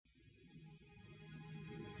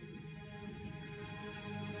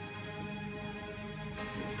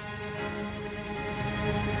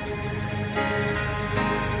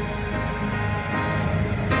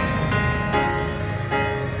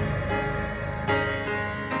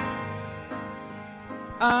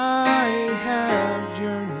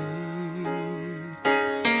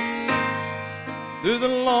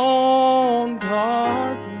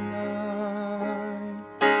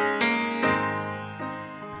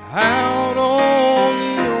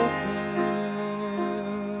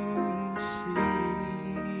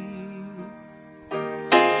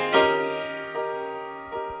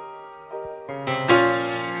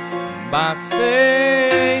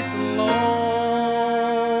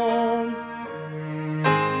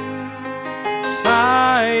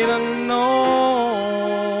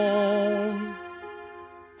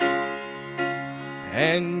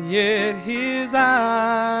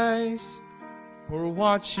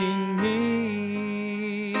watching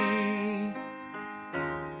me.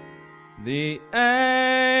 The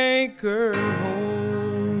anchor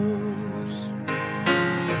holds,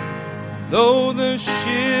 though the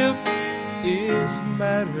ship is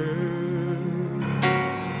battered.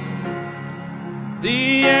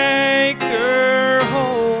 The anchor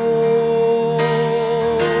holds,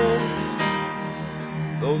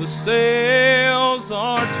 though the sails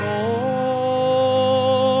are torn.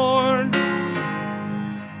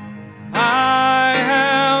 I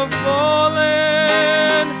have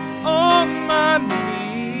fallen on my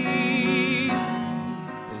knees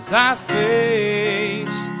as I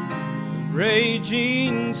face the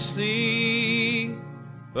raging sea,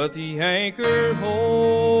 but the anchor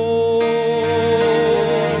holds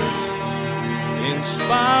in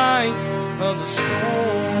spite of the storm.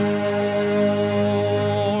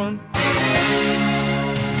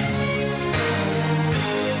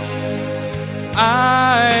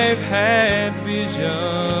 I've had visions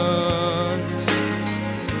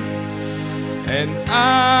and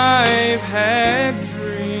I've had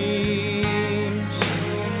dreams,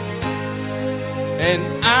 and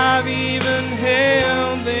I've even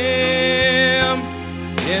held them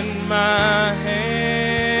in my hands,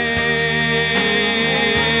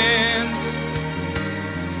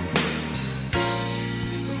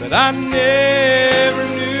 but I never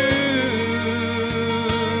knew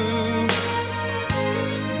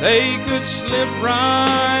they could slip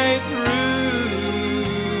right through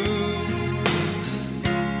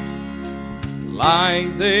like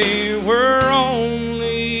they were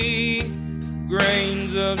only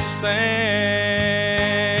grains of sand.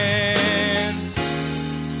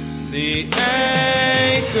 The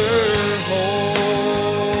anchor holds,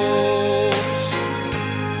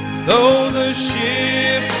 though the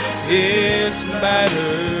ship is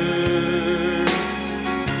battered.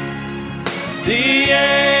 The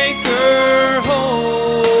anchor holds,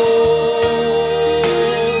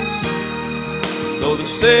 though the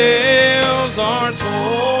sails are torn.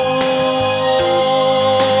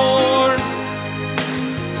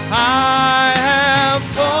 I have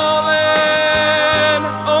fallen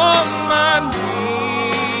on my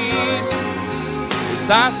knees as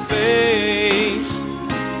I face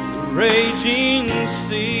the raging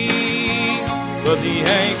sea, but the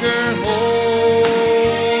anchor holds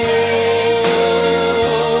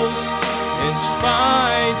in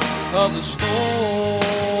spite of the storm.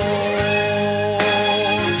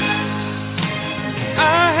 I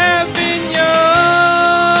have been young,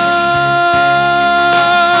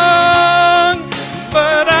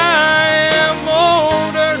 but I am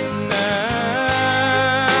older now.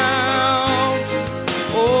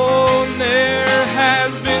 Oh, and there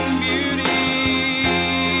has been beauties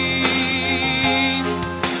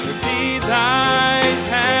that these eyes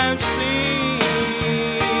have seen.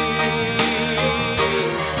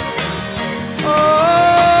 Oh,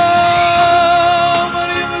 but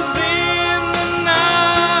it was in the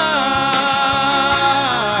night,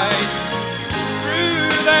 through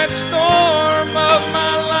that storm of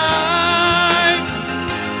my life,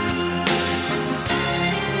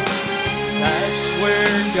 that's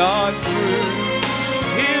where God proved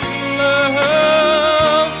His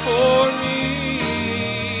love for me.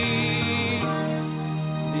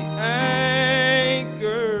 The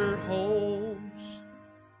anchor holds,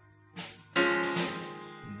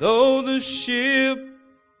 though the ship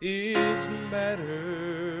is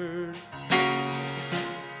battered.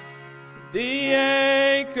 The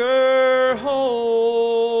anchor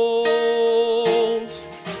holds,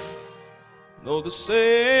 though the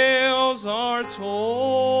sails are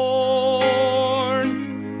torn.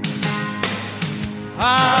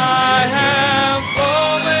 I have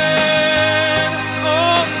fallen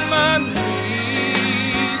on my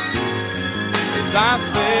knees as I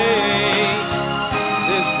face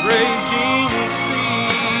this raging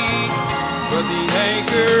sea, but the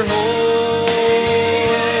anchor holds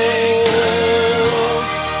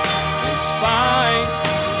in spite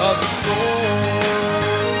of the storm.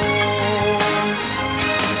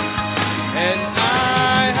 And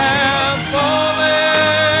I have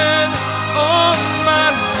fallen on my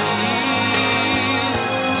knees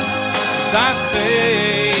as I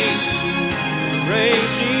face the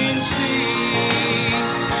raging sea,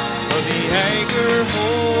 but the anchor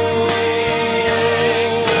holds